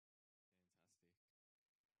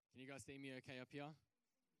you guys see me okay up here?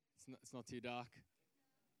 It's not too dark.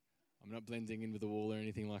 I'm not blending in with the wall or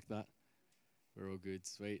anything like that. We're all good,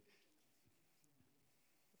 sweet.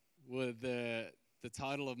 Well, the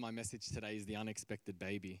title of my message today is The Unexpected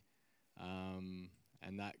Baby.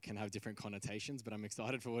 And that can have different connotations, but I'm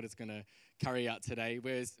excited for what it's going to carry out today.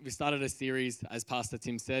 We started a series, as Pastor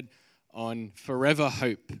Tim said, on forever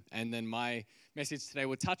hope. And then my message today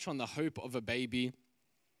will touch on the hope of a baby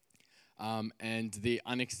and the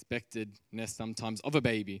unexpectedness sometimes of a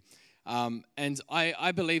baby. And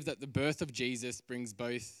I believe that the birth of Jesus brings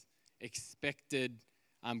both expected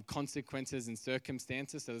consequences and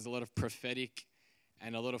circumstances. So there's a lot of prophetic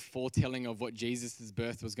and a lot of foretelling of what Jesus'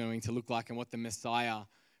 birth was going to look like and what the Messiah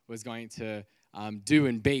was going to do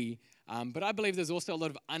and be. But I believe there's also a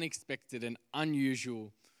lot of unexpected and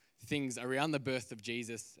unusual things around the birth of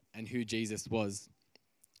Jesus and who Jesus was.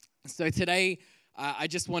 So today, I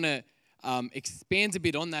just want to expand a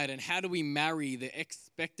bit on that and how do we marry the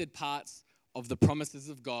expected parts of the promises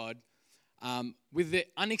of God with the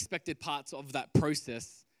unexpected parts of that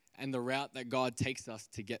process and the route that God takes us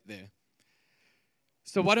to get there.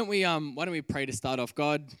 So why don't we pray to start off?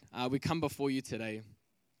 God, we come before you today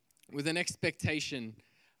with an expectation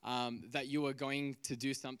that you are going to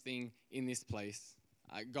do something in this place.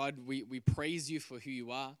 God, we praise you for who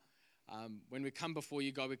you are. When we come before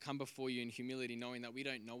you, God, we come before you in humility, knowing that we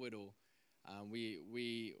don't know it all.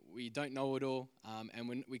 We don't know it all, and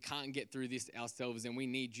when we can't get through this ourselves, and we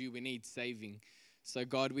need you. We need saving. So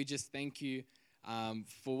God, we just thank you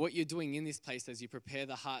for what you're doing in this place as you prepare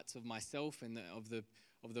the hearts of myself and of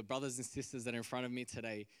the brothers and sisters that are in front of me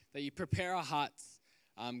today. That you prepare our hearts,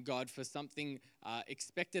 God, for something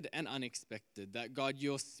expected and unexpected. That God,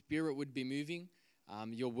 your Spirit would be moving,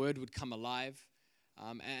 your word would come alive,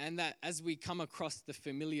 and that as we come across the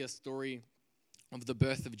familiar story of the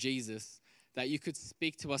birth of Jesus, that you could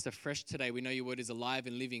speak to us afresh today. We know your word is alive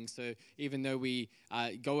and living, so even though we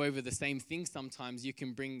go over the same thing sometimes, you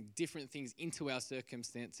can bring different things into our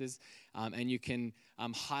circumstances, and you can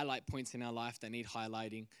highlight points in our life that need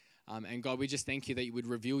highlighting. And God, we just thank you that you would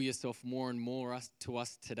reveal yourself more and more to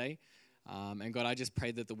us today. And God, I just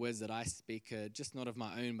pray that the words that I speak are just not of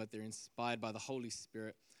my own, but they're inspired by the Holy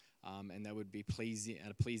Spirit, and they would be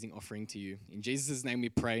a pleasing offering to you. In Jesus' name we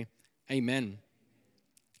pray, amen.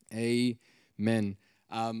 Amen.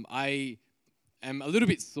 I am a little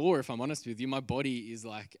bit sore, if I'm honest with you. My body is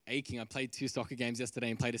like aching. I played 2 soccer games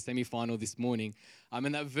yesterday and played a semi-final this morning.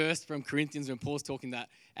 And that verse from Corinthians when Paul's talking that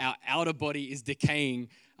our outer body is decaying,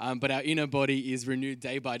 but our inner body is renewed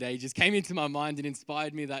day by day, just came into my mind and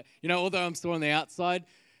inspired me that, although I'm sore on the outside,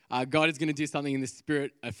 God is going to do something in the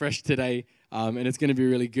spirit afresh today, and it's going to be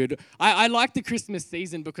really good. I like the Christmas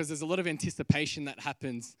season because there's a lot of anticipation that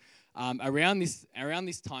happens around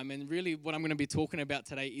this time, and really what I'm going to be talking about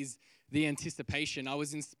today is the anticipation. I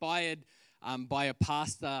was inspired by a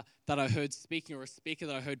pastor that I heard speaking, or a speaker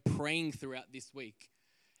that I heard praying throughout this week,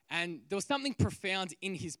 and there was something profound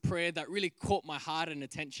in his prayer that really caught my heart and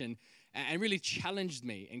attention and really challenged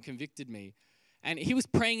me and convicted me. And he was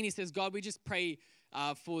praying and he says, God, we just pray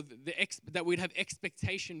for that we'd have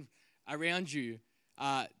expectation around you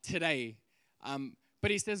today. But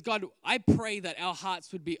he says, God, I pray that our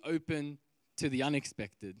hearts would be open to the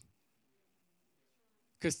unexpected.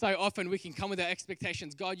 Because so often we can come with our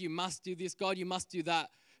expectations. God, you must do this. God, you must do that.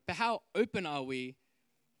 But how open are we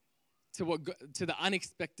to the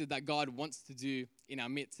unexpected that God wants to do in our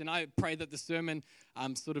midst? And I pray that the sermon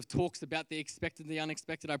sort of talks about the expected and the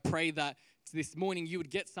unexpected. I pray that this morning you would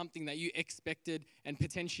get something that you expected and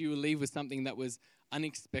potentially you will leave with something that was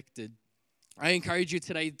unexpected. I encourage you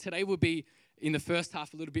today. Today will be in the first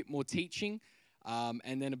half a little bit more teaching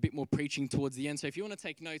and then a bit more preaching towards the end. So if you want to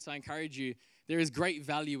take notes, I encourage you. There is great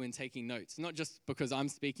value in taking notes, not just because I'm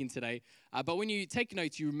speaking today, but when you take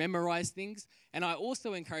notes, you memorize things. And I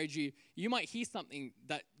also encourage you, you might hear something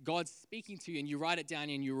that God's speaking to you and you write it down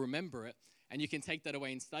and you remember it and you can take that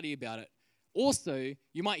away and study about it. Also,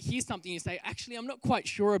 you might hear something and you say, actually, I'm not quite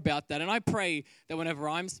sure about that. And I pray that whenever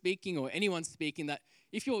I'm speaking or anyone's speaking, that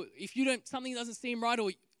if something doesn't seem right,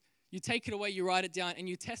 or you take it away, you write it down, and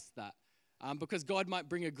you test that. Because God might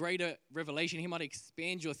bring a greater revelation. He might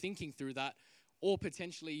expand your thinking through that. Or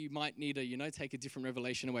potentially you might need to, take a different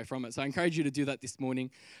revelation away from it. So I encourage you to do that this morning.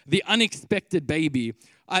 The unexpected baby.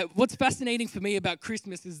 What's fascinating for me about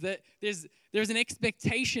Christmas is that there's an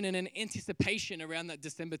expectation and an anticipation around that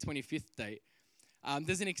December 25th date.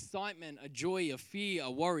 There's an excitement, a joy, a fear, a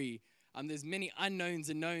worry. There's many unknowns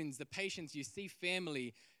and knowns. The patience, you see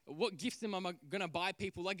family. What gifts am I going to buy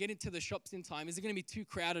people? I get into the shops in time. Is it going to be too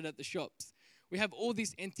crowded at the shops? We have all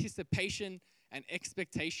this anticipation and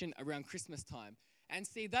expectation around Christmas time. And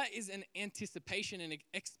see, that is an anticipation and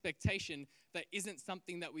expectation that isn't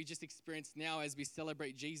something that we just experience now as we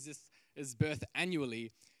celebrate Jesus' birth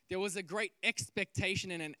annually. There was a great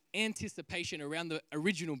expectation and an anticipation around the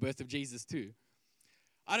original birth of Jesus too.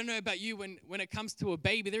 I don't know about you, when it comes to a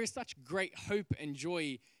baby, there is such great hope and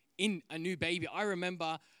joy in a new baby. I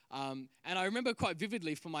remember, and I remember quite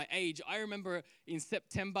vividly for my age, I remember in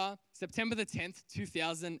September the 10th,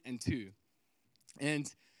 2002.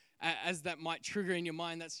 And as that might trigger in your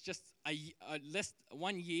mind, that's just less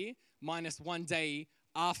 1 year minus 1 day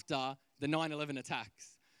after the 9/11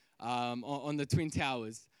 attacks on the Twin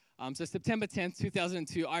Towers. So September 10th,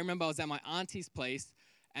 2002, I remember I was at my auntie's place,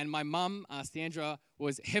 and my mum, Sandra,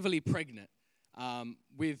 was heavily pregnant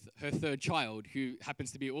with her third child, who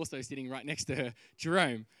happens to be also sitting right next to her,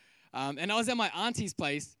 Jerome. And I was at my auntie's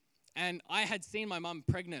place, and I had seen my mum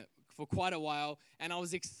pregnant for quite a while, and I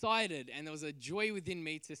was excited, and there was a joy within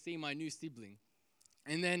me to see my new sibling.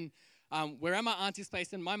 And then we're at my auntie's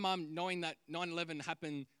place, and my mum, knowing that 9/11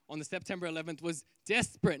 happened on the September 11th, was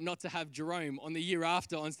desperate not to have Jerome on the year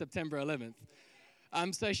after on September 11th.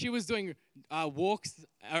 So she was doing walks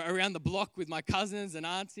around the block with my cousins and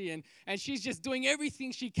auntie, and she's just doing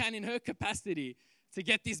everything she can in her capacity to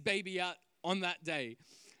get this baby out on that day.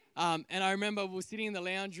 And I remember we were sitting in the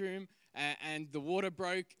lounge room, and the water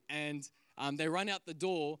broke, and they run out the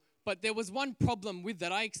door. But there was one problem with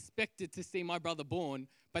that. I expected to see my brother born,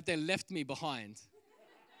 but they left me behind.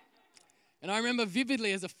 And I remember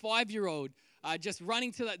vividly as a 5-year-old just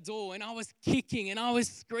running to that door, and I was kicking, and I was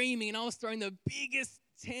screaming, and I was throwing the biggest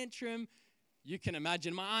tantrum you can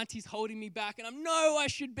imagine. My auntie's holding me back, and I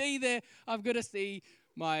should be there. I've got to see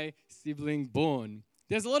my sibling born.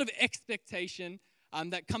 There's a lot of expectation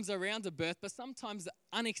that comes around a birth, but sometimes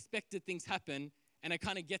unexpected things happen, and it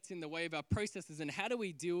kind of gets in the way of our processes. And how do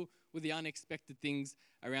we deal with the unexpected things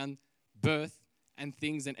around birth and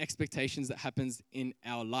things and expectations that happens in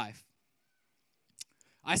our life?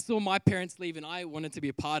 I saw my parents leave, and I wanted to be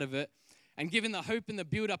a part of it. And given the hope and the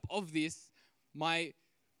build-up of this, my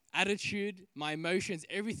attitude, my emotions,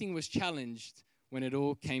 everything was challenged when it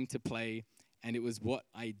all came to play, and it was what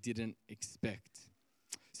I didn't expect.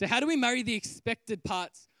 So how do we marry the expected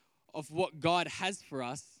parts of what God has for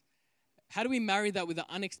us? How do we marry that with the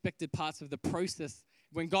unexpected parts of the process?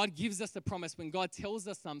 When God gives us a promise, when God tells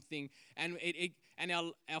us something, and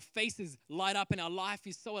our faces light up and our life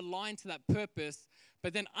is so aligned to that purpose,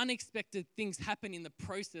 but then unexpected things happen in the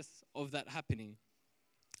process of that happening.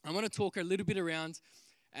 I want to talk a little bit around,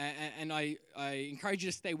 and I encourage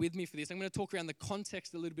you to stay with me for this. I'm going to talk around the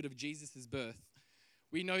context a little bit of Jesus' birth.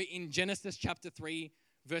 We know in Genesis chapter 3,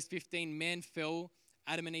 verse 15, man fell,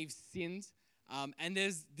 Adam and Eve sinned, and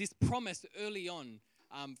there's this promise early on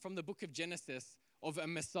from the book of Genesis of a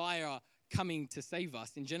Messiah coming to save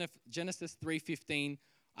us. In Genesis 3:15,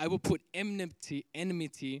 I will put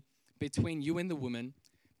enmity between you and the woman,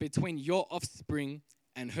 between your offspring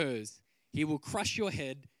and hers. He will crush your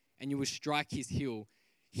head, and you will strike his heel.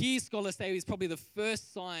 Here, scholars say, is probably the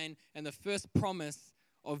first sign and the first promise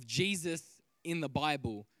of Jesus in the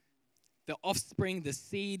Bible. The offspring, the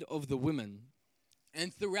seed of the woman.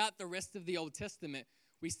 And throughout the rest of the Old Testament,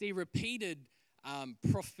 we see repeated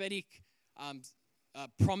prophetic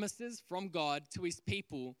promises from God to his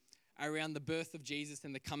people around the birth of Jesus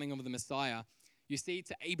and the coming of the Messiah. You see,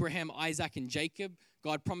 to Abraham, Isaac, and Jacob,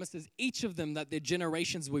 God promises each of them that their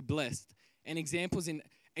generations will be blessed. And examples in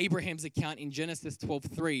Abraham's account in Genesis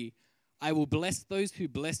 12:3, I will bless those who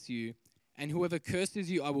bless you, and whoever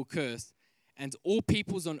curses you, I will curse, and all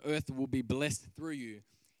peoples on earth will be blessed through you.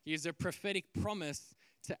 Here's a prophetic promise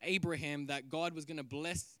to Abraham that God was going to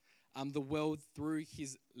bless the world through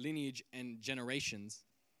his lineage and generations.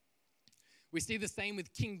 We see the same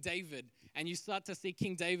with King David, and you start to see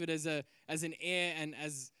King David as an heir and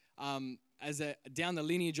as down the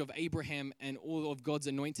lineage of Abraham and all of God's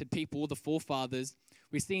anointed people, all the forefathers.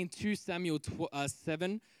 We see in 2 Samuel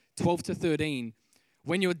 7:12-13,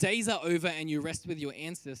 when your days are over and you rest with your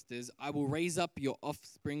ancestors, I will raise up your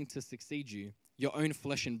offspring to succeed you, your own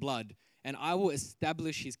flesh and blood, and I will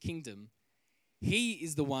establish his kingdom. He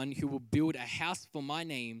is the one who will build a house for my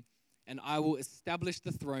name, and I will establish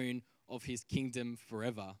the throne of his kingdom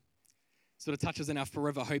forever. Sort of touches on our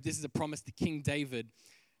forever hope. This is a promise to King David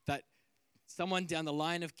that someone down the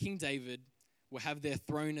line of King David will have their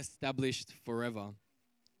throne established forever.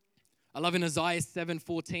 I love in Isaiah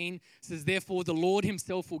 7:14, it says, therefore the Lord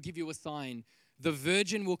himself will give you a sign. The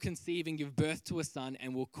virgin will conceive and give birth to a son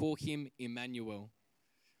and will call him Emmanuel.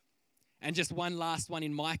 And just one last one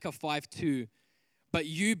in Micah 5:2. But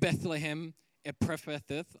you, Bethlehem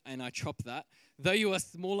Ephrathah, and I chop that, though you are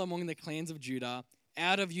small among the clans of Judah,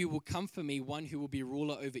 Out of you will come for me one who will be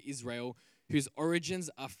ruler over Israel, whose origins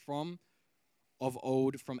are from of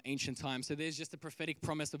old, from ancient times. So there's just a prophetic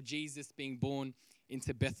promise of Jesus being born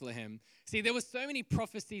into Bethlehem. See, there were so many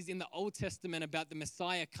prophecies in the Old Testament about the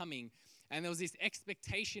Messiah coming, and there was this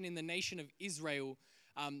expectation in the nation of Israel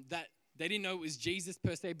that they didn't know it was Jesus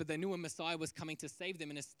per se, but they knew a Messiah was coming to save them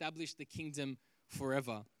and establish the kingdom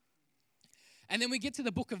forever. And then we get to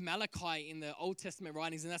the book of Malachi in the Old Testament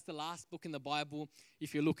writings, and that's the last book in the Bible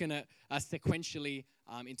if you're looking at sequentially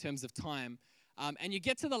in terms of time. And you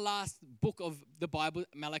get to the last book of the Bible,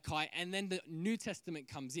 Malachi, and then the New Testament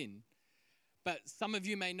comes in. But some of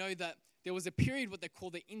you may know that there was a period, what they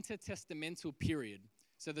call the intertestamental period.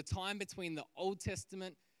 So the time between the Old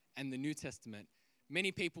Testament and the New Testament.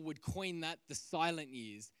 Many people would coin that the silent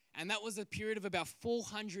years. And that was a period of about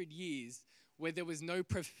 400 years where there was no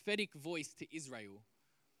prophetic voice to Israel.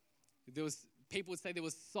 People would say there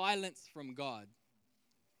was silence from God.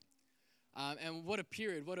 And what a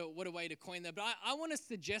period, what a way to coin that. But I want to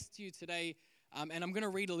suggest to you today, and I'm going to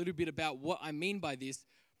read a little bit about what I mean by this,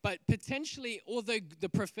 but potentially, although the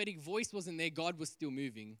prophetic voice wasn't there, God was still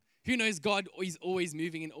moving. Who knows, God is always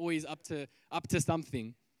moving and always up to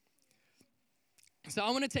something. So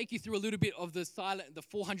I want to take you through a little bit of the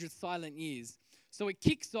 400 silent years. So it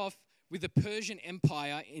kicks off with the Persian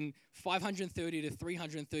Empire in 530 to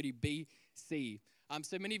 330 BC.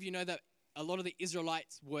 So many of you know that a lot of the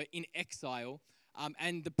Israelites were in exile,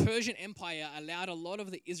 and the Persian Empire allowed a lot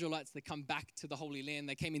of the Israelites to come back to the Holy Land.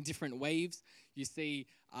 They came in different waves. You see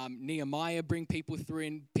Nehemiah bring people through,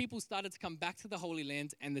 and people started to come back to the Holy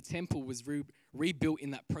Land, and the temple was rebuilt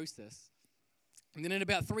in that process. And then in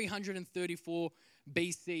about 334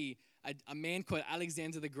 BC, a man called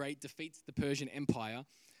Alexander the Great defeats the Persian Empire,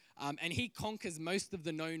 and he conquers most of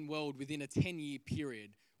the known world within a 10-year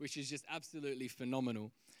period, which is just absolutely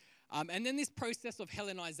phenomenal. And then this process of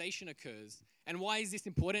Hellenization occurs. And why is this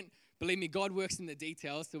important? Believe me, God works in the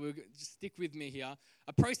details, so we'll just stick with me here.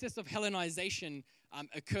 A process of Hellenization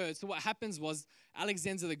occurred. So what happens was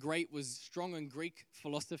Alexander the Great was strong on Greek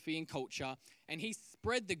philosophy and culture, and he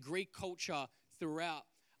spread the Greek culture throughout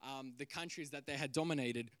the countries that they had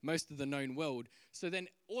dominated, most of the known world. So then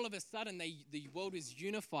all of a sudden, the world was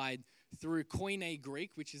unified through Koine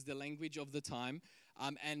Greek, which is the language of the time,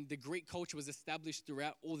 and the Greek culture was established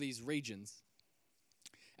throughout all these regions.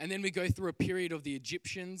 And then we go through a period of the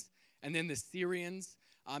Egyptians and then the Syrians.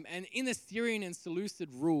 And in the Syrian and Seleucid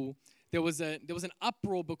rule, there was an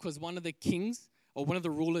uproar because one of the kings, or one of the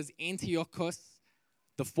rulers, Antiochus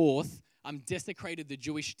IV, desecrated the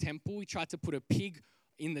Jewish temple. He tried to put a pig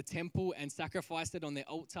in the temple and sacrificed it on their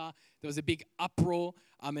altar. There was a big uproar.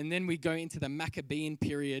 And then we go into the Maccabean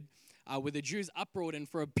period where the Jews uproared. And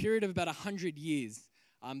for a period of about 100 years,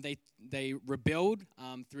 they rebelled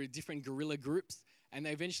through different guerrilla groups. And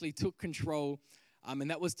they eventually took control. And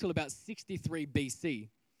that was till about 63 BC.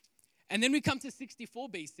 And then we come to 64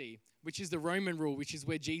 BC, which is the Roman rule, which is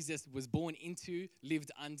where Jesus was born into,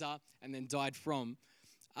 lived under, and then died from.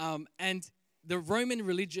 And the Roman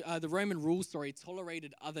rule,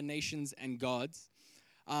 tolerated other nations and gods.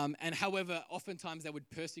 And however, oftentimes they would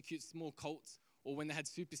persecute small cults, or when they had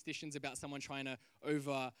superstitions about someone trying to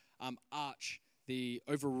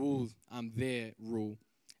overrule their rule,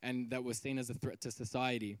 and that was seen as a threat to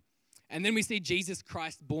society. And then we see Jesus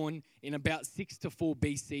Christ born in about 6 to 4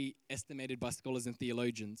 BC, estimated by scholars and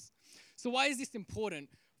theologians. So why is this important?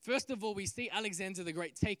 First of all, we see Alexander the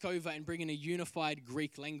Great take over and bring in a unified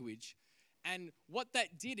Greek language. And what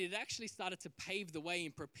that did, it actually started to pave the way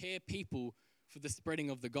and prepare people for the spreading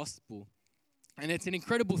of the gospel. And it's an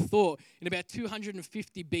incredible thought. In about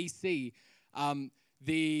 250 BC,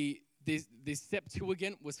 the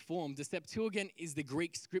Septuagint was formed. The Septuagint is the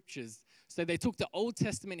Greek scriptures. So they took the Old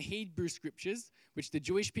Testament Hebrew scriptures, which the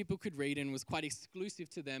Jewish people could read and was quite exclusive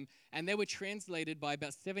to them, and they were translated by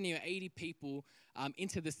about 70 or 80 people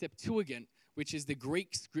into the Septuagint, which is the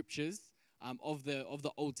Greek scriptures of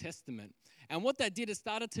the Old Testament. And what that did is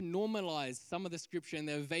started to normalize some of the scripture and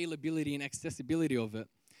the availability and accessibility of it.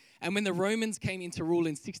 And when the Romans came into rule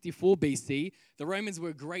in 64 BC, the Romans were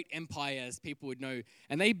a great empire, as people would know.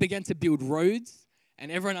 And they began to build roads,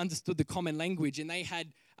 and everyone understood the common language, and they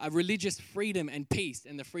had religious freedom and peace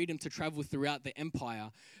and the freedom to travel throughout the empire.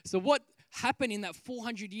 So what happened in that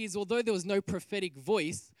 400 years, although there was no prophetic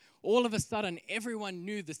voice, all of a sudden everyone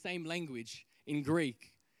knew the same language in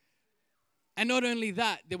Greek. And not only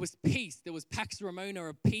that, there was peace. There was Pax Romana,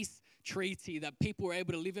 a peace treaty, that people were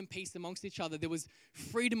able to live in peace amongst each other. There was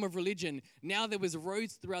freedom of religion. Now there was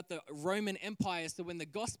roads throughout the Roman Empire, so when the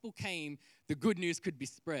gospel came, the good news could be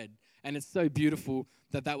spread. And it's so beautiful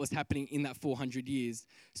that that was happening in that 400 years.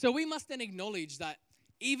 So we must then acknowledge that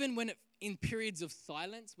even when in periods of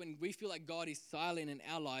silence, when we feel like God is silent in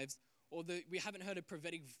our lives, or that we haven't heard a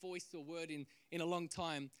prophetic voice or word in a long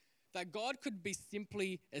time, that God could be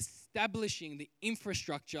simply establishing the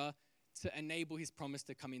infrastructure to enable his promise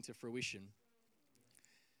to come into fruition.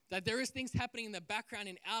 That there is things happening in the background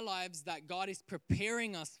in our lives that God is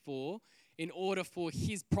preparing us for in order for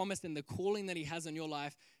his promise and the calling that he has on your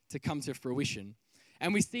life to come to fruition.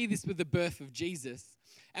 And we see this with the birth of Jesus.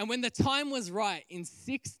 And when the time was right, in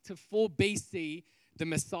 6 to 4 BC, the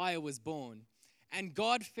Messiah was born. And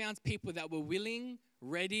God found people that were willing,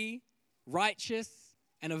 ready, righteous,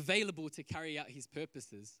 and available to carry out his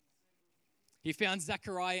purposes. He found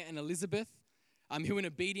Zechariah and Elizabeth, who in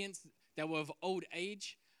obedience, they were of old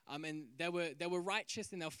age, and they were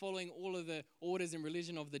righteous, and they were following all of the orders and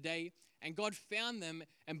religion of the day. And God found them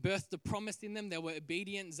and birthed a promise in them. They were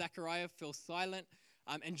obedient. Zechariah fell silent,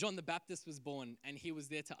 and John the Baptist was born, and he was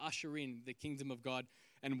there to usher in the kingdom of God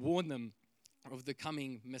and warn them of the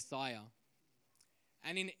coming Messiah.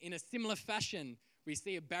 And in a similar fashion, we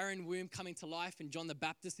see a barren womb coming to life, and John the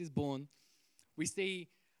Baptist is born. We see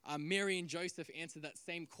Mary and Joseph answer that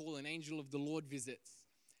same call. An angel of the Lord visits.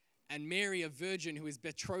 And Mary, a virgin who is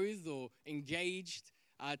betrothed or engaged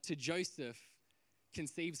to Joseph,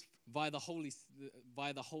 conceives via the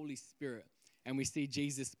Holy Spirit. And we see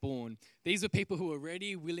Jesus born. These were people who were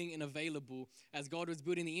ready, willing, and available as God was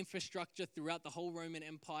building the infrastructure throughout the whole Roman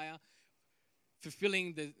Empire,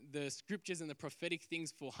 fulfilling the scriptures and the prophetic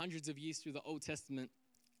things for hundreds of years through the Old Testament.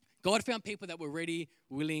 God found people that were ready,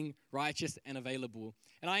 willing, righteous, and available.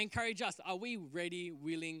 And I encourage us, are we ready,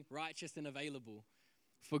 willing, righteous, and available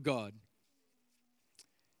for God?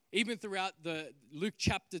 Even throughout the Luke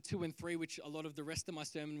chapter 2 and 3, which a lot of the rest of my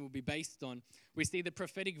sermon will be based on, we see the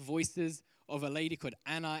prophetic voices of a lady called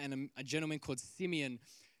Anna and a gentleman called Simeon.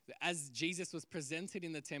 As Jesus was presented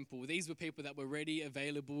in the temple, these were people that were ready,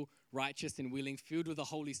 available, righteous, and willing, filled with the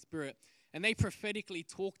Holy Spirit. And they prophetically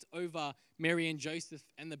talked over Mary and Joseph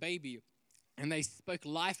and the baby. And they spoke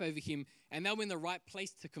life over him. And they were in the right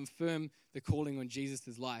place to confirm the calling on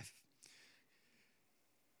Jesus' life.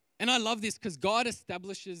 And I love this because God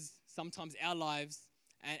establishes sometimes our lives,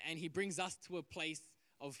 and he brings us to a place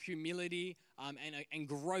of humility and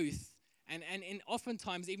growth. And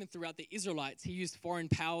oftentimes, even throughout the Israelites, he used foreign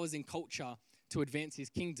powers and culture to advance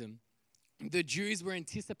his kingdom. The Jews were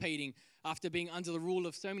anticipating, after being under the rule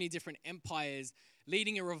of so many different empires,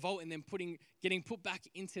 leading a revolt and then getting put back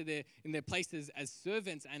in their places as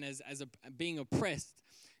servants and as being oppressed.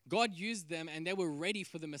 God used them, and they were ready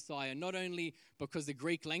for the Messiah, not only because the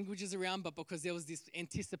Greek language is around, but because there was this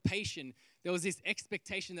anticipation, there was this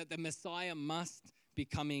expectation that the Messiah must be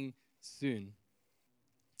coming soon.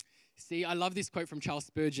 See, I love this quote from Charles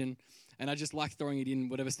Spurgeon, and I just like throwing it in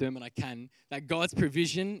whatever sermon I can, that God's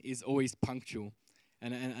provision is always punctual.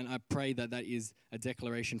 And I pray that that is a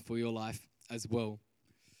declaration for your life as well.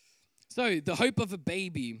 So, the hope of a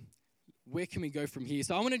baby. Where can we go from here?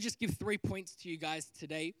 So I want to just give 3 points to you guys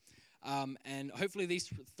today. And hopefully these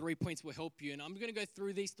 3 points will help you. And I'm going to go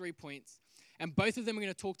through these 3 points. And both of them are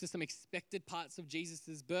going to talk to some expected parts of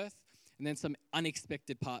Jesus' birth and then some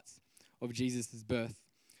unexpected parts of Jesus' birth.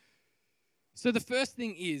 So the first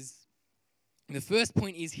point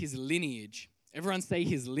is his lineage. Everyone say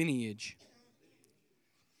his lineage.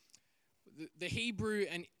 The Hebrew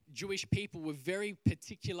and Jewish people were very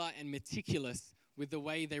particular and meticulous with the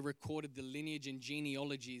way they recorded the lineage and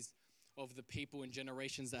genealogies of the people and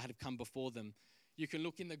generations that had come before them. You can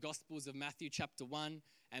look in the Gospels of Matthew chapter 1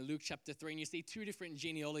 and Luke chapter 3, and you see 2 different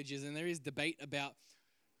genealogies, and there is debate about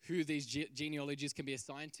who these genealogies can be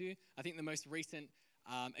assigned to. I think the most recent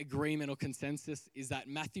agreement or consensus is that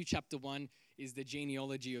Matthew chapter 1 is the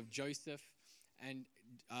genealogy of Joseph, and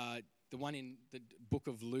the one in the book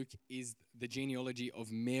of Luke is the genealogy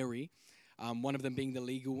of Mary. One of them being the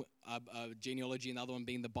legal genealogy and the other one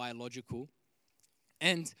being the biological.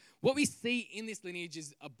 And what we see in this lineage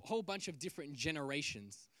is a whole bunch of different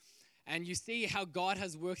generations. And you see how God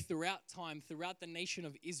has worked throughout time, throughout the nation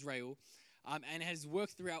of Israel, and has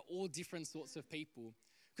worked throughout all different sorts of people.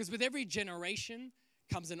 Because with every generation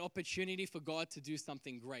comes an opportunity for God to do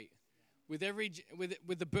something great. With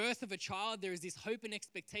the birth of a child, there is this hope and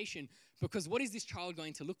expectation, because what is this child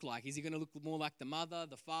going to look like? Is he going to look more like the mother,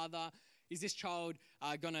 the father? Is this child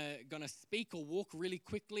gonna speak or walk really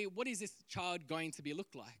quickly? What is this child going to look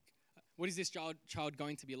like? What is this child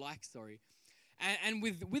going to be like? Sorry. And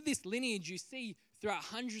with this lineage, you see throughout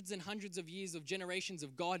hundreds and hundreds of years of generations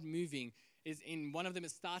of God moving. Is in one of them,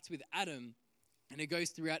 it starts with Adam, and it goes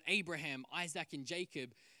throughout Abraham, Isaac, and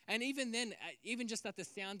Jacob. And even then, even just at the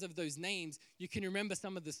sounds of those names, you can remember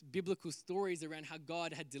some of the biblical stories around how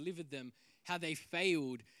God had delivered them, how they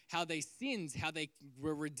failed, how they sinned, how they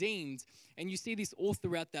were redeemed. And you see this all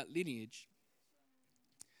throughout that lineage.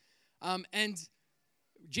 And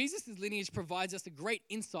Jesus' lineage provides us a great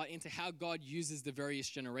insight into how God uses the various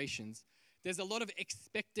generations. There's a lot of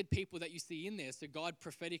expected people that you see in there. So God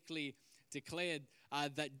prophetically declared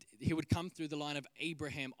that he would come through the line of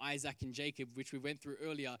Abraham, Isaac, and Jacob, which we went through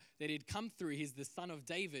earlier, that he'd come through. He's the son of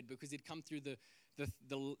David because he'd come through the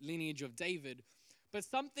lineage of David. But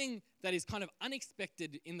something that is kind of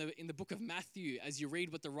unexpected in the book of Matthew, as you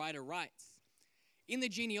read what the writer writes, in the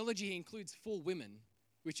genealogy, he includes 4 women,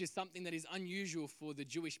 which is something that is unusual for the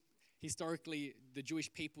Jewish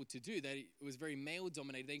people to do, that it was very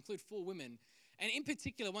male-dominated. They include 4 women. And in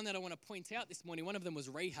particular, one that I want to point out this morning, one of them was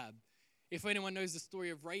Rahab. If anyone knows the story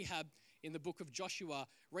of Rahab in the book of Joshua,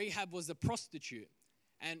 Rahab was a prostitute.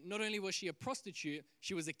 And not only was she a prostitute,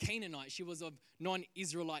 she was a Canaanite. She was of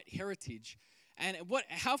non-Israelite heritage. And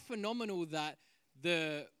how phenomenal that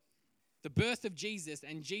the birth of Jesus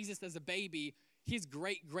and Jesus as a baby, his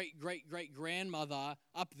great-great-great-great-grandmother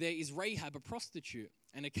up there is Rahab, a prostitute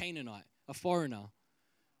and a Canaanite, a foreigner.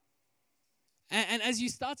 And as you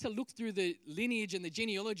start to look through the lineage and the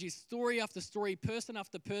genealogy, story after story, person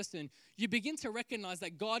after person, you begin to recognize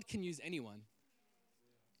that God can use anyone.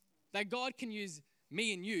 That God can use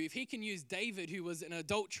me and you. If he can use David, who was an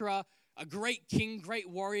adulterer, a great king, great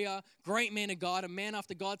warrior, great man of God, a man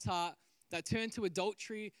after God's heart, that turned to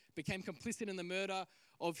adultery, became complicit in the murder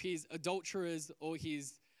of his adulterers or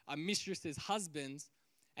his mistress's husbands.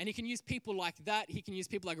 And he can use people like that. He can use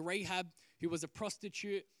people like Rahab, who was a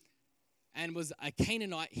prostitute and was a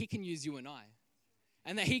Canaanite. He can use you and I.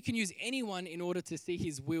 And that he can use anyone in order to see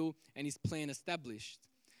his will and his plan established.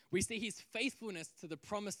 We see his faithfulness to the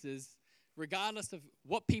promises, regardless of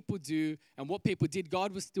what people do and what people did.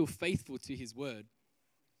 God was still faithful to his word.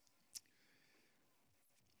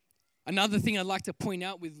 Another thing I'd like to point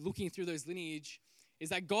out with looking through those lineage is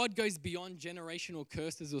that God goes beyond generational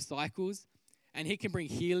curses or cycles, and he can bring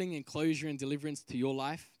healing and closure and deliverance to your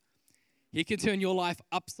life. He can turn your life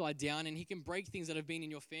upside down, and he can break things that have been in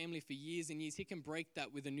your family for years and years. He can break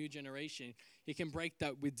that with a new generation. He can break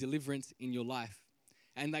that with deliverance in your life.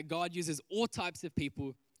 And that God uses all types of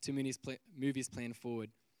people to move his plan forward.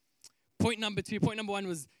 Point number 1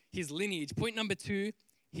 was his lineage. Point number 2,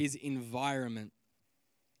 his environment.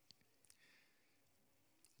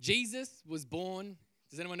 Jesus was born,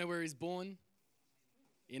 does anyone know where he was born?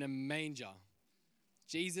 In a manger.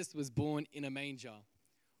 Jesus was born in a manger.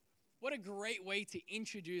 What a great way to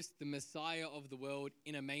introduce the Messiah of the world,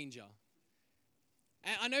 in a manger.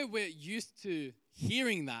 And I know we're used to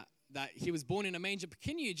hearing that he was born in a manger, but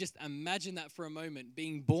can you just imagine that for a moment,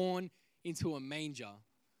 being born into a manger?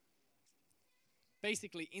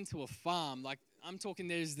 Basically into a farm. Like, I'm talking,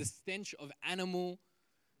 there's the stench of animal.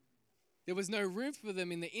 There was no room for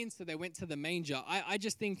them in the inn, so they went to the manger. I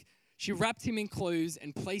just think she wrapped him in clothes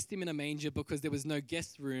and placed him in a manger because there was no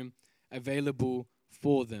guest room available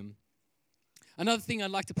for them. Another thing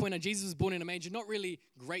I'd like to point out, Jesus was born in a manger, not really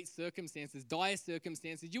great circumstances, dire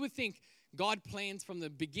circumstances. You would think God plans from the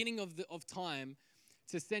beginning of time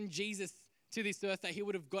to send Jesus to this earth, that he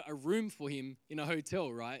would have got a room for him in a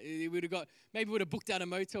hotel, right? He would have booked out a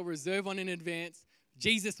motel, reserve one in advance.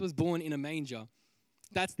 Jesus was born in a manger.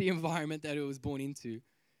 That's the environment that he was born into.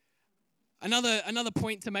 Another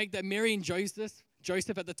point to make, that Mary and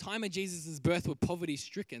Joseph at the time of Jesus' birth were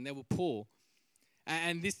poverty-stricken. They were poor.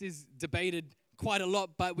 And this is debated quite a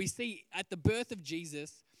lot, but we see at the birth of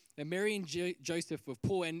Jesus that Mary and Joseph were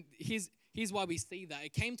poor, and here's why we see that.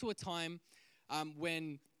 It came to a time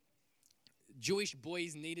when Jewish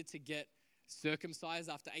boys needed to get circumcised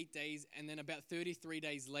after 8 days, and then about 33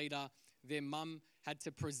 days later, the mother had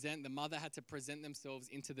to present themselves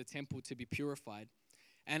into the temple to be purified.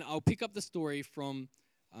 And I'll pick up the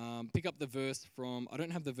verse from, I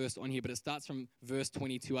don't have the verse on here, but it starts from verse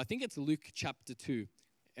 22. I think it's Luke chapter 2.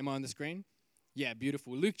 Am I on the screen? Yeah,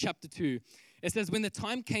 beautiful. Luke chapter 2. It says, when the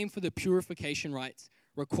time came for the purification rites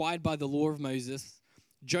required by the law of Moses,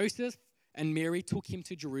 Joseph and Mary took him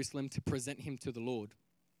to Jerusalem to present him to the Lord.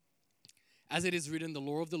 As it is written, the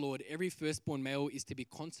law of the Lord, every firstborn male is to be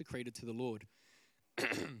consecrated to the Lord.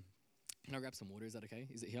 Can I grab some water? Is that okay?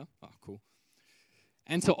 Is it here? Oh, cool.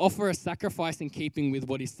 And to offer a sacrifice in keeping with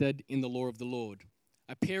what is said in the law of the Lord,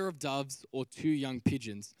 a pair of doves or 2 young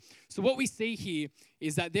pigeons. So what we see here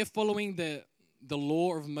is that they're following the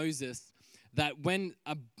law of Moses, that when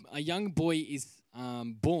a young boy is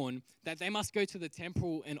born, that they must go to the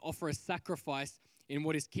temple and offer a sacrifice in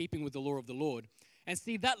what is keeping with the law of the Lord. And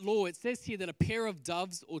see, that law, it says here that a pair of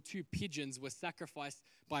doves or 2 pigeons were sacrificed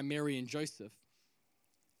by Mary and Joseph.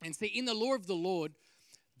 And see, in the law of the Lord,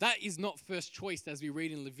 that is not first choice as we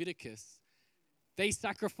read in Leviticus. They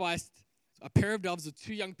sacrificed a pair of doves or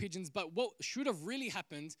 2 young pigeons, but what should have really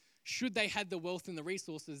happened, should they had the wealth and the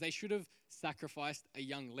resources, they should have sacrificed a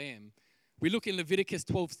young lamb. We look in Leviticus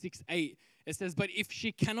 12:6-8. It says, but if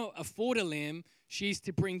she cannot afford a lamb, she is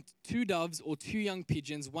to bring 2 doves or 2 young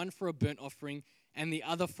pigeons, one for a burnt offering and the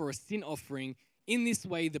other for a sin offering. In this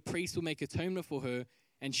way, the priest will make atonement for her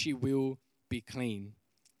and she will be clean.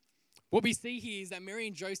 What we see here is that Mary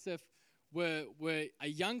and Joseph were a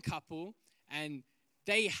young couple, and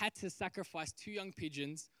they had to sacrifice 2 young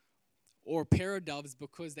pigeons or a pair of doves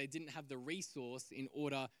because they didn't have the resource in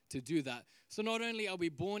order to do that. So not only are we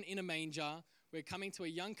born in a manger, we're coming to a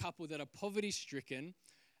young couple that are poverty-stricken,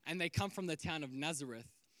 and they come from the town of Nazareth.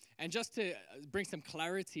 And just to bring some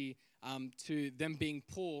clarity to them being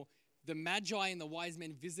poor, the Magi and the wise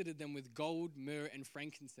men visited them with gold, myrrh, and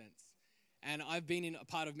frankincense. And I've been in a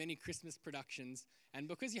part of many Christmas productions, and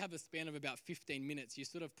because you have a span of about 15 minutes, you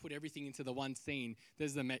sort of put everything into the one scene.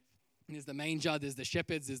 There's the manger, there's the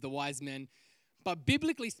shepherds, there's the wise men. But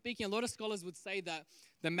biblically speaking, a lot of scholars would say that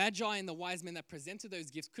the Magi and the wise men that presented those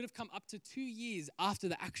gifts could have come up to 2 years after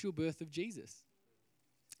the actual birth of Jesus.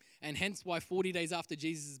 And hence why 40 days after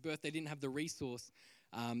Jesus' birth, they didn't have the resource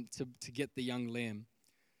to get the young lamb.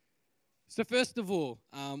 So first of all,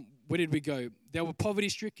 where did we go? They were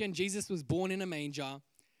poverty-stricken. Jesus was born in a manger,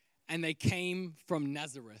 and they came from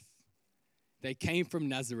Nazareth. They came from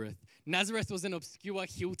Nazareth. Nazareth was an obscure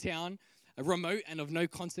hill town, remote and of no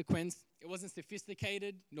consequence. It wasn't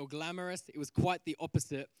sophisticated nor glamorous. It was quite the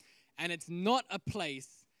opposite. And it's not a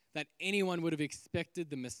place that anyone would have expected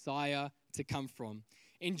the Messiah to come from.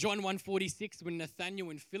 In John 1:46, when Nathanael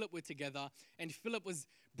and Philip were together, and Philip was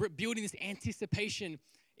building this anticipation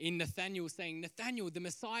in Nathanael, saying, Nathanael, the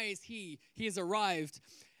Messiah is here. He has arrived.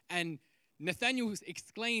 And Nathanael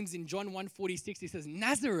exclaims in John 1:46, he says,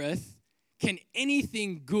 Nazareth, can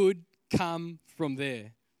anything good come from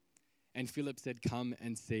there? And Philip said, come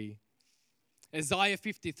and see. Isaiah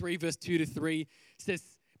 53 verse 2-3 says,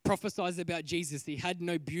 prophesies about Jesus. He had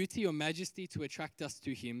no beauty or majesty to attract us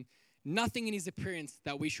to him. Nothing in his appearance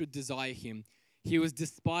that we should desire him. He was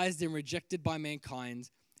despised and rejected by mankind,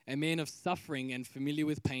 a man of suffering and familiar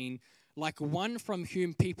with pain, like one from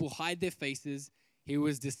whom people hide their faces. He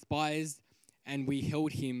was despised, and we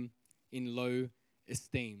held him in low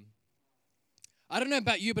esteem. I don't know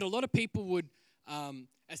about you, but a lot of people would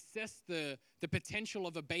assess the potential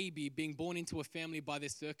of a baby being born into a family by their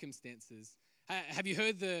circumstances. Have you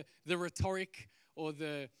heard the rhetoric or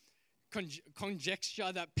the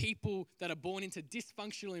conjecture that people that are born into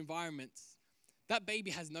dysfunctional environments, that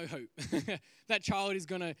baby has no hope? That child is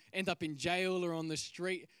going to end up in jail or on the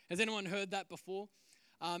street. Has anyone heard that before?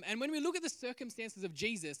 And when we look at the circumstances of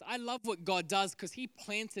Jesus, I love what God does because he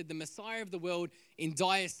planted the Messiah of the world in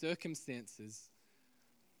dire circumstances.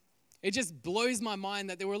 It just blows my mind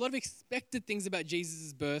that there were a lot of expected things about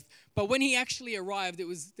Jesus' birth, but when he actually arrived, there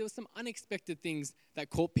was some unexpected things that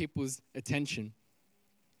caught people's attention.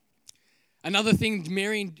 Another thing,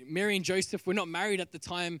 Mary and Joseph were not married at the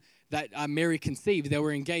time that Mary conceived. They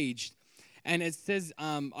were engaged. And it says,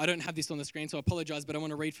 I don't have this on the screen, so I apologize, but I want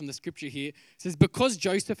to read from the scripture here. It says, because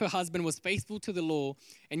Joseph, her husband, was faithful to the law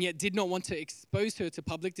and yet did not want to expose her to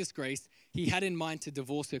public disgrace, he had in mind to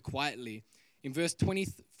divorce her quietly. In verse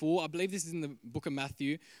 24, I believe this is in the book of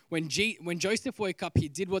Matthew, when Joseph woke up, he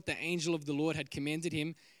did what the angel of the Lord had commanded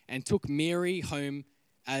him and took Mary home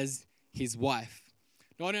as his wife.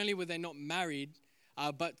 Not only were they not married,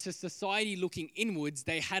 but to society looking inwards,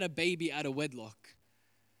 they had a baby out of wedlock.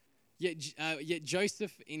 Yet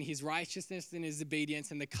Joseph, in his righteousness and his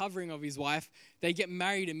obedience and the covering of his wife, they get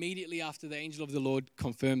married immediately after the angel of the Lord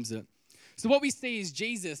confirms it. So what we see is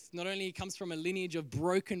Jesus, not only comes from a lineage of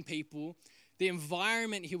broken people, the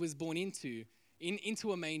environment he was born into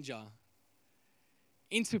a manger,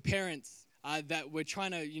 into parents that were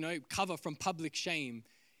trying to, cover from public shame,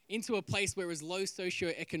 into a place where it was low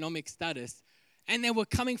socioeconomic status, and they were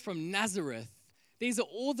coming from Nazareth. These are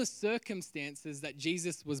all the circumstances that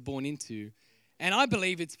Jesus was born into. And I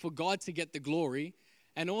believe it's for God to get the glory,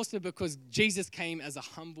 and also because Jesus came as a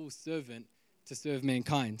humble servant to serve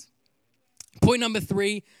mankind. Point number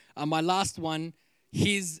 3, my last one,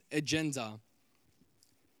 his agenda.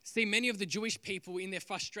 See, many of the Jewish people, in their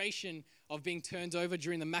frustration of being turned over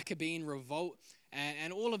during the Maccabean revolt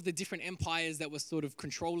and all of the different empires that were sort of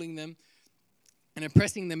controlling them and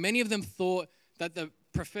oppressing them, many of them thought that the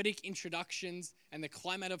prophetic introductions and the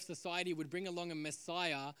climate of society would bring along a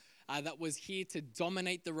Messiah that was here to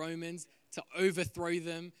dominate the Romans, to overthrow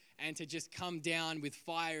them, and to just come down with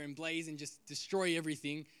fire and blaze and just destroy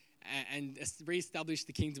everything and reestablish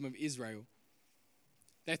the kingdom of Israel.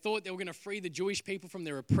 They thought they were going to free the Jewish people from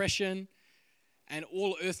their oppression, and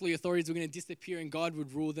all earthly authorities were going to disappear and God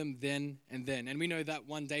would rule them then and then. And we know that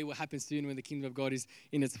one day will happen soon when the kingdom of God is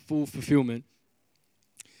in its full fulfillment.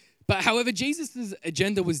 But however, Jesus'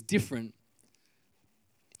 agenda was different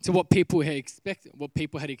to what people had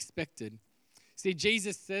expected. See,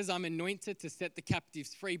 Jesus says, I'm anointed to set the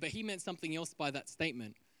captives free, but he meant something else by that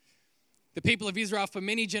statement. The people of Israel for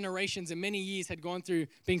many generations and many years had gone through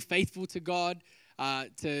being faithful to God,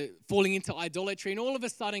 to falling into idolatry, and all of a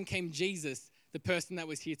sudden came Jesus, the person that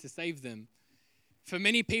was here to save them. For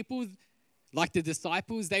many people, like the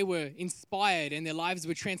disciples, they were inspired and their lives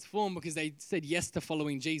were transformed because they said yes to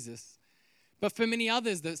following Jesus. But for many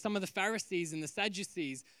others, some of the Pharisees and the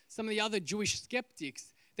Sadducees, some of the other Jewish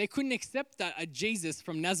skeptics, they couldn't accept that a Jesus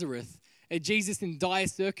from Nazareth, a Jesus in dire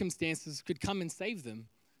circumstances could come and save them.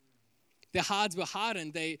 Their hearts were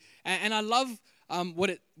hardened. And I love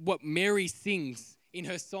what Mary sings in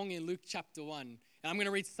her song in Luke chapter 1. And I'm going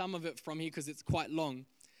to read some of it from here because it's quite long.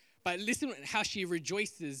 But listen to how she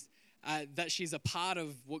rejoices that she's a part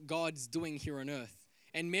of what God's doing here on earth.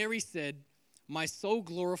 And Mary said, my soul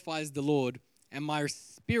glorifies the Lord, and my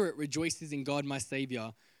spirit rejoices in God my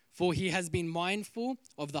Savior, for he has been mindful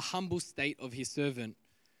of the humble state of his servant.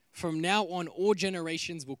 From now on, all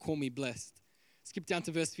generations will call me blessed. Skip down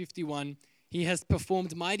to verse 51. He has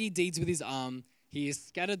performed mighty deeds with his arm. He has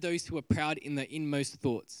scattered those who are proud in their inmost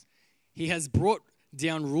thoughts. He has brought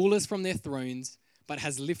down rulers from their thrones, but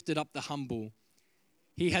has lifted up the humble.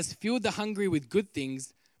 He has filled the hungry with good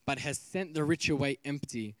things, but has sent the rich away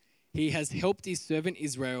empty. He has helped his servant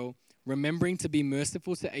Israel, remembering to be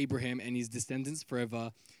merciful to Abraham and his descendants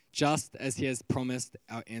forever, just as he has promised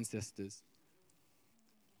our ancestors.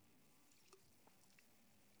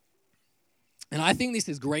 And I think this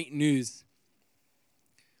is great news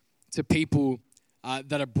to people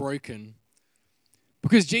that are broken.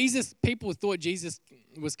 Because people thought Jesus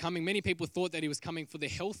was coming. Many people thought that he was coming for the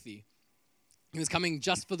healthy. He was coming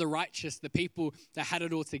just for the righteous, the people that had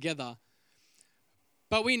it all together.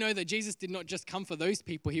 But we know that Jesus did not just come for those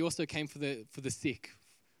people. He also came for the sick,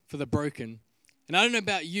 for the broken. And I don't know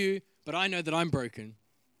about you, but I know that I'm broken.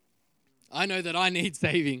 I know that I need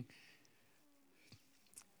saving.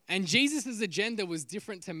 And Jesus' agenda was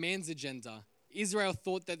different to man's agenda. Israel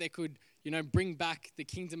thought that they could, bring back the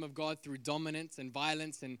kingdom of God through dominance and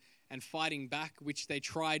violence and fighting back, which they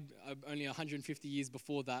tried only 150 years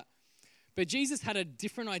before that. But Jesus had a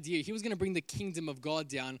different idea. He was going to bring the kingdom of God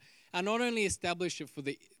down and not only establish it for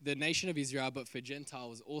the nation of Israel, but for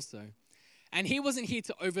Gentiles also. And he wasn't here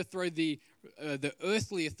to overthrow the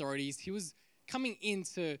earthly authorities. He was coming in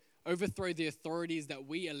to overthrow the authorities that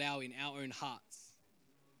we allow in our own hearts.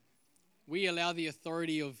 We allow the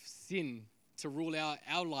authority of sin to rule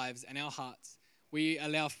our lives and our hearts. We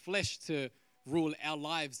allow flesh to rule our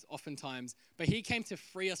lives oftentimes. But he came to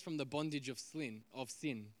free us from the bondage of sin.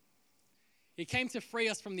 He came to free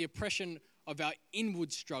us from the oppression of our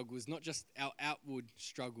inward struggles, not just our outward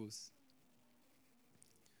struggles.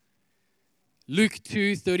 Luke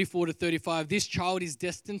 2:34-35, this child is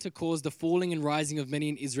destined to cause the falling and rising of many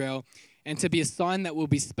in Israel and to be a sign that will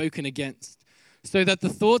be spoken against, so that the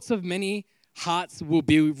thoughts of many hearts will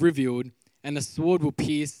be revealed and the sword will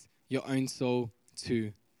pierce your own soul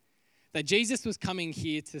too. That Jesus was coming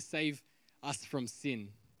here to save us from sin.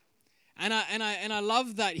 And I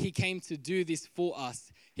love that he came to do this for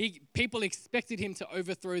us. People expected him to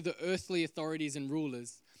overthrow the earthly authorities and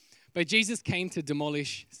rulers, but Jesus came to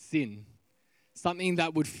demolish sin, something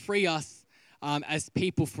that would free us as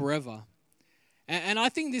people forever. And I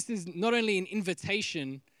think this is not only an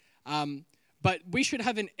invitation, but we should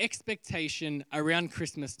have an expectation around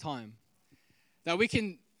Christmas time, that we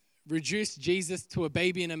can reduce Jesus to a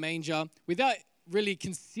baby in a manger without really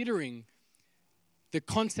considering the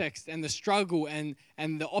context and the struggle and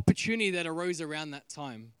the opportunity that arose around that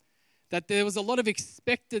time. That there was a lot of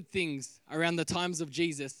expected things around the times of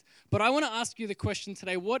Jesus. But I want to ask you the question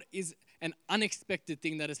today, what is an unexpected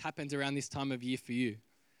thing that has happened around this time of year for you?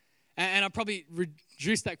 And I'll probably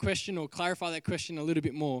reduce that question or clarify that question a little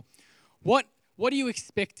bit more. What are you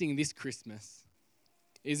expecting this Christmas?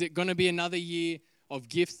 Is it going to be another year of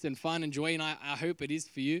gifts and fun and joy? And I hope it is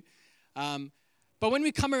for you. But when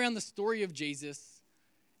we come around the story of Jesus,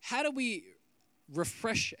 how do we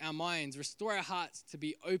refresh our minds, restore our hearts to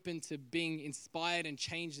be open to being inspired and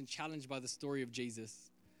changed and challenged by the story of Jesus?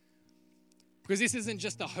 Because this isn't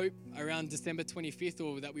just a hope around December 25th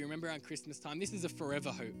or that we remember around Christmas time. This is a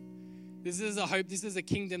forever hope. This is a hope. This is a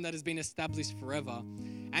kingdom that has been established forever.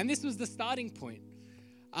 And this was the starting point.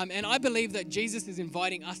 And I believe that Jesus is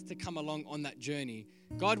inviting us to come along on that journey.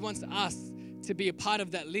 God wants us to be a part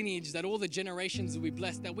of that lineage, that all the generations will be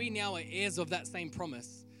blessed, that we now are heirs of that same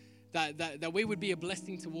promise, that we would be a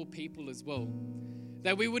blessing to all people as well.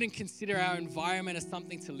 That we wouldn't consider our environment as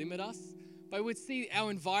something to limit us, but we'd see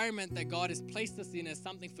our environment that God has placed us in as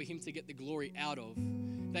something for Him to get the glory out of.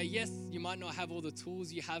 That yes, you might not have all the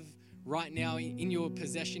tools you have right now in your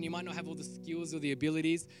possession. You might not have all the skills or the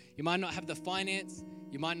abilities. You might not have the finance.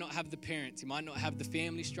 You might not have the parents. You might not have the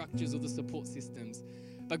family structures or the support systems.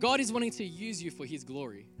 But God is wanting to use you for His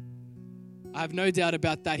glory. I have no doubt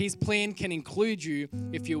about that. His plan can include you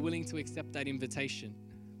if you're willing to accept that invitation.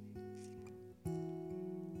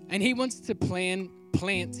 And He wants to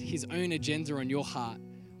plant His own agenda on your heart.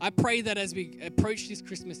 I pray that as we approach this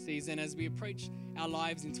Christmas season, as we approach our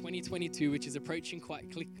lives in 2022, which is approaching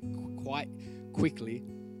quite quickly,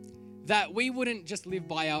 that we wouldn't just live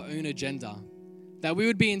by our own agenda, that we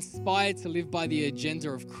would be inspired to live by the agenda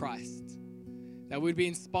of Christ, that we would be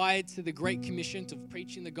inspired to the great commission of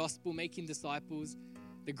preaching the gospel, making disciples,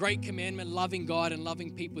 the great commandment, loving God and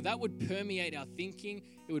loving people. That would permeate our thinking,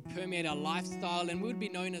 it would permeate our lifestyle, and we would be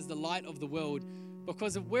known as the light of the world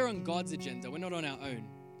because we're on God's agenda, we're not on our own.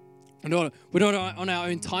 We're not on our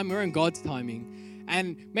own time, we're on God's timing.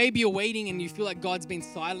 And maybe you're waiting and you feel like God's been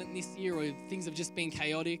silent this year or things have just been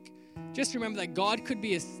chaotic. Just remember that God could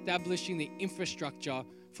be establishing the infrastructure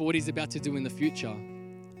for what He's about to do in the future.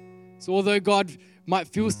 So although God might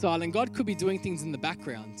feel silent, God could be doing things in the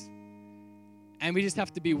background. And we just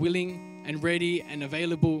have to be willing and ready and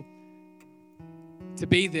available to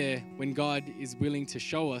be there when God is willing to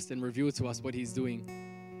show us and reveal to us what He's doing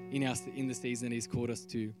in the season He's called us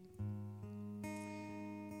to.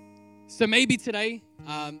 So maybe today,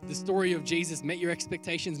 the story of Jesus met your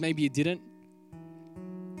expectations, maybe it didn't.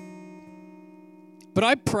 But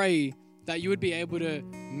I pray that you would be able to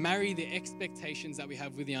marry the expectations that we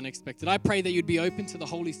have with the unexpected. I pray that you'd be open to the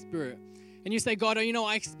Holy Spirit. And you say, God,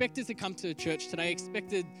 I expected to come to church today. I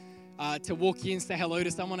expected to walk in, say hello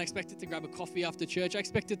to someone. I expected to grab a coffee after church. I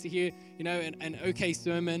expected to hear, an okay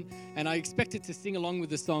sermon. And I expected to sing along with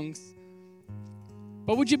the songs.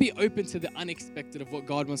 But would you be open to the unexpected of what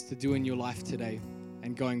God wants to do in your life today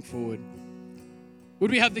and going forward? Would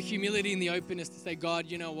we have the humility and the openness to say, God,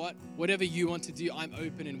 you know what? Whatever you want to do, I'm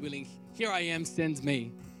open and willing. Here I am, send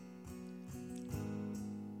me.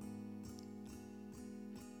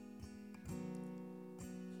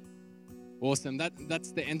 Awesome.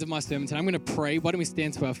 That's the end of my sermon today. I'm going to pray. Why don't we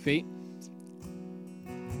stand to our feet?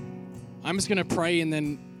 I'm just going to pray and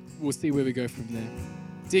then we'll see where we go from there.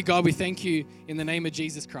 Dear God, we thank you in the name of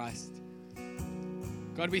Jesus Christ.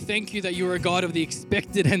 God, we thank you that you are a God of the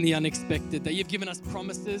expected and the unexpected, that you've given us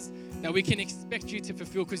promises that we can expect you to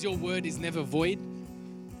fulfill because your word is never void.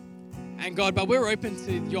 And God, but we're open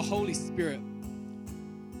to your Holy Spirit,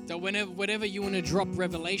 that whenever you want to drop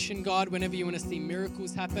revelation, God, whenever you want to see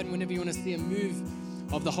miracles happen, whenever you want to see a move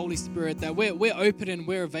of the Holy Spirit, that we're open and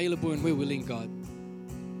we're available and we're willing, God.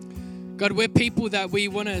 God, we're people that we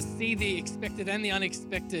want to see the expected and the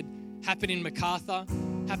unexpected happen in MacArthur,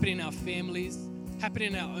 happen in our families, happen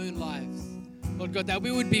in our own lives. Lord God, that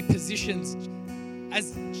we would be positioned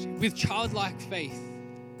as with childlike faith,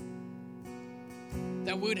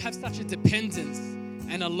 that we would have such a dependence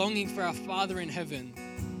and a longing for our Father in heaven,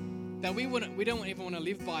 that we don't even want to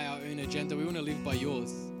live by our own agenda, we want to live by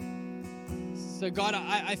yours. So God,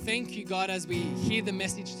 I thank you, God, as we hear the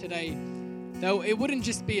message today, that it wouldn't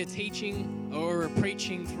just be a teaching or a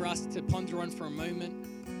preaching for us to ponder on for a moment,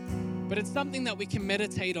 but it's something that we can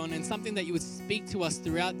meditate on and something that you would speak to us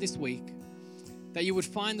throughout this week, that you would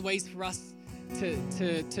find ways for us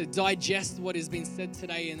to digest what has been said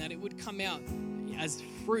today and that it would come out as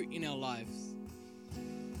fruit in our lives.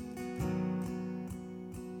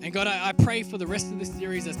 And God, I pray for the rest of the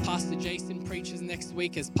series as Pastor Jason preaches next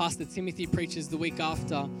week, as Pastor Timothy preaches the week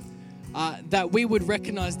after, that we would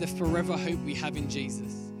recognize the forever hope we have in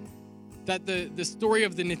Jesus. That the story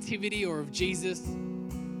of the nativity or of Jesus,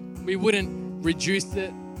 we wouldn't reduce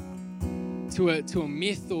it to a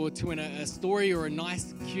myth or to a story or a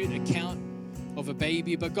nice, cute account of a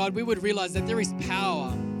baby. But God, we would realize that there is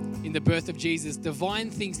power in the birth of Jesus. Divine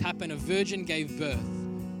things happen. A virgin gave birth.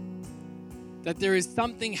 That there is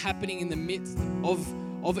something happening in the midst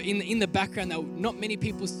in the background that not many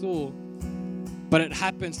people saw, but it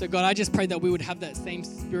happened. So God, I just pray that we would have that same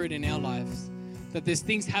spirit in our lives. That there's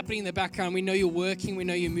things happening in the background. We know you're working, we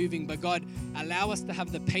know you're moving, but God, allow us to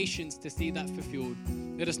have the patience to see that fulfilled.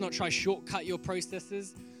 Let us not try shortcut your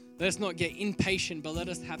processes. Let us not get impatient, but let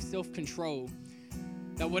us have self-control.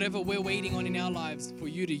 That whatever we're waiting on in our lives for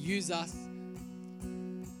you to use us,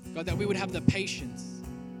 God, that we would have the patience.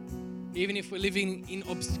 Even if we're living in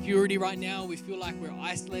obscurity right now, we feel like we're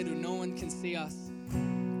isolated, no one can see us.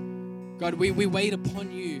 God, we wait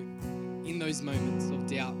upon you in those moments of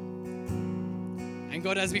doubt. And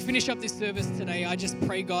God, as we finish up this service today, I just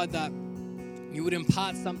pray, God, that you would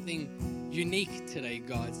impart something unique today,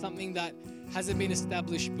 God, something that hasn't been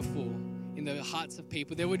established before in the hearts of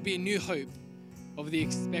people. There would be a new hope of the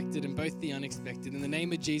expected and both the unexpected. In the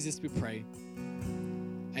name of Jesus, we pray.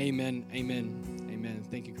 Amen, amen, amen.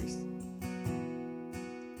 Thank you, Chris.